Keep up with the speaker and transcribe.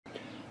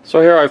So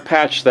here I've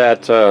patched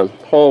that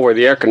hole where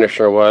the air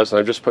conditioner was, and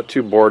I've just put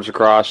 2 boards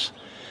across.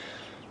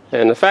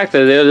 And the fact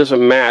that it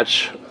doesn't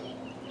match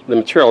the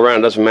material around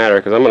it doesn't matter,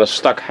 because I'm going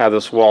to have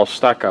this wall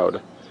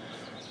stuccoed.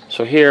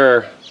 So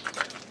here,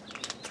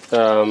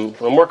 when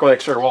I'm working with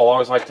exterior wall, I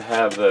always like to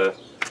have a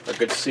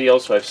good seal.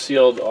 So I've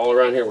sealed all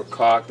around here with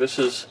caulk. This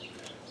is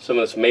some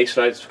of this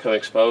Masonite that's become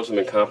exposed and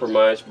been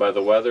compromised by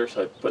the weather.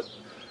 So I put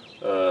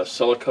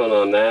silicone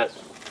on that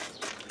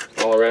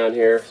all around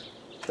here,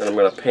 and I'm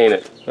going to paint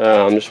it.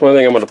 Just one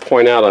thing I'm going to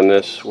point out on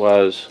this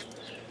was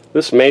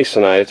this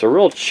Masonite. It's a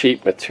real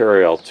cheap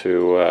material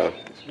to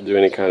do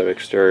any kind of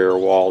exterior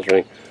walls or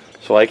anything.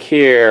 So like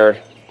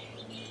here,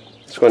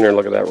 let's go in here and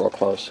look at that real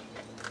close.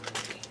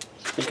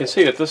 You can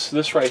see that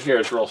this right here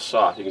is real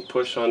soft. You can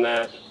push on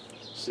that,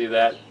 see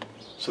that?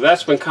 So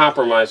that's been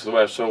compromised with the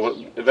weather.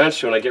 So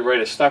eventually when I get ready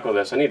to stucco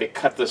this, I need to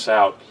cut this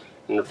out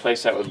and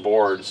replace that with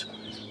boards.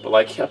 But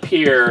like up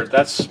here,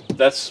 that's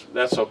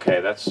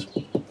okay, that's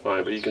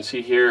fine. But you can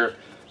see here,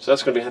 so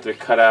that's going to have to be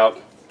cut out,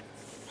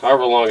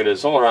 however long it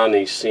is, all around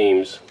these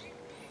seams,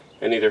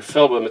 and either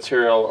fill with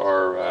material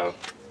or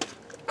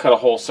cut a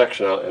whole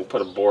section out and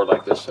put a board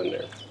like this in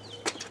there.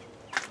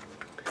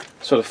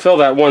 So to fill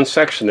that one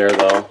section there,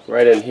 though,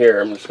 right in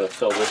here, I'm just going to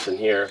fill this in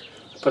here,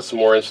 put some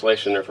more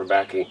insulation in there for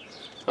backing.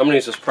 I'm going to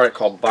use this product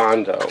called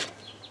Bondo.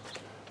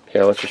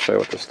 Here, let's just show you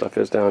what this stuff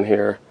is down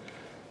here.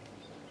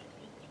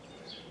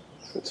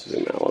 Let's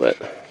zoom out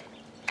with it.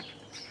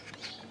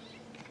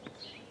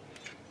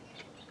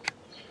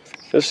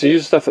 This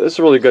is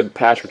a really good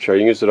patch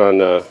material. You can use it on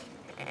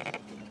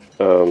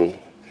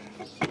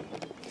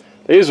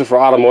they use it for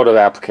automotive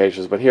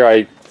applications, but here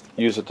I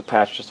use it to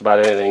patch just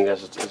about anything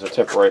as a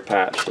temporary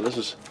patch. So this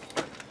is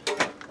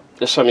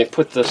just let me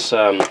put this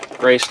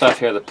gray stuff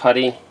here, the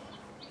putty.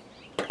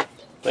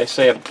 They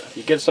say if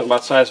you get something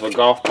about the size of a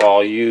golf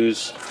ball,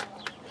 use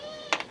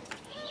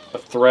a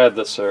thread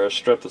or a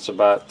strip that's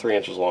about 3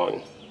 inches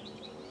long.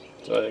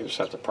 So you just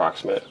have to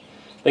approximate it.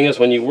 Thing is,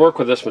 when you work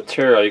with this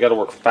material, you got to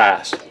work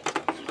fast,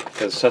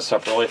 because it sets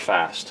up really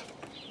fast.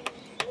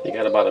 You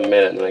got about a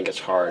minute, and then it gets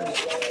hard.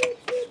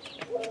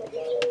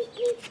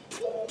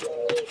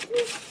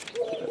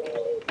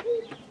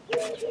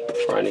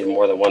 Probably need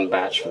more than one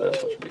batch for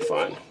this, which would be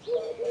fine.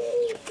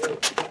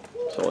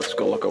 So let's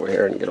go look over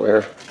here and get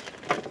over here.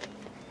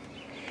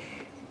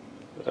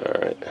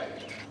 Alright.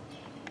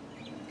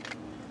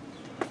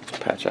 Let's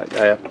patch that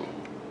guy up.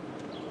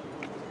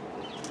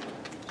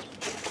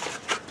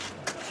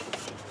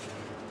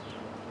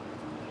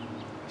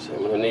 So I'm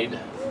going to need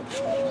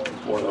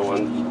more than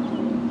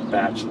one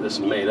batch of this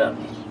made up.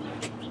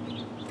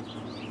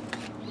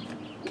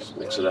 Just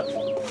mix it up.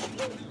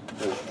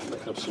 And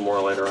mix up some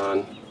more later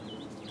on.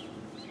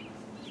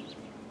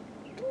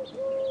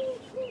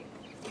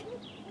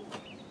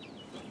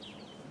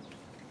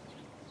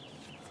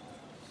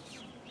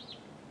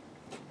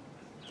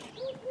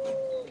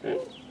 Okay.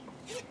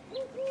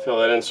 Fill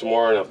that in some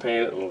more and I'll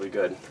paint it and we'll be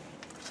good.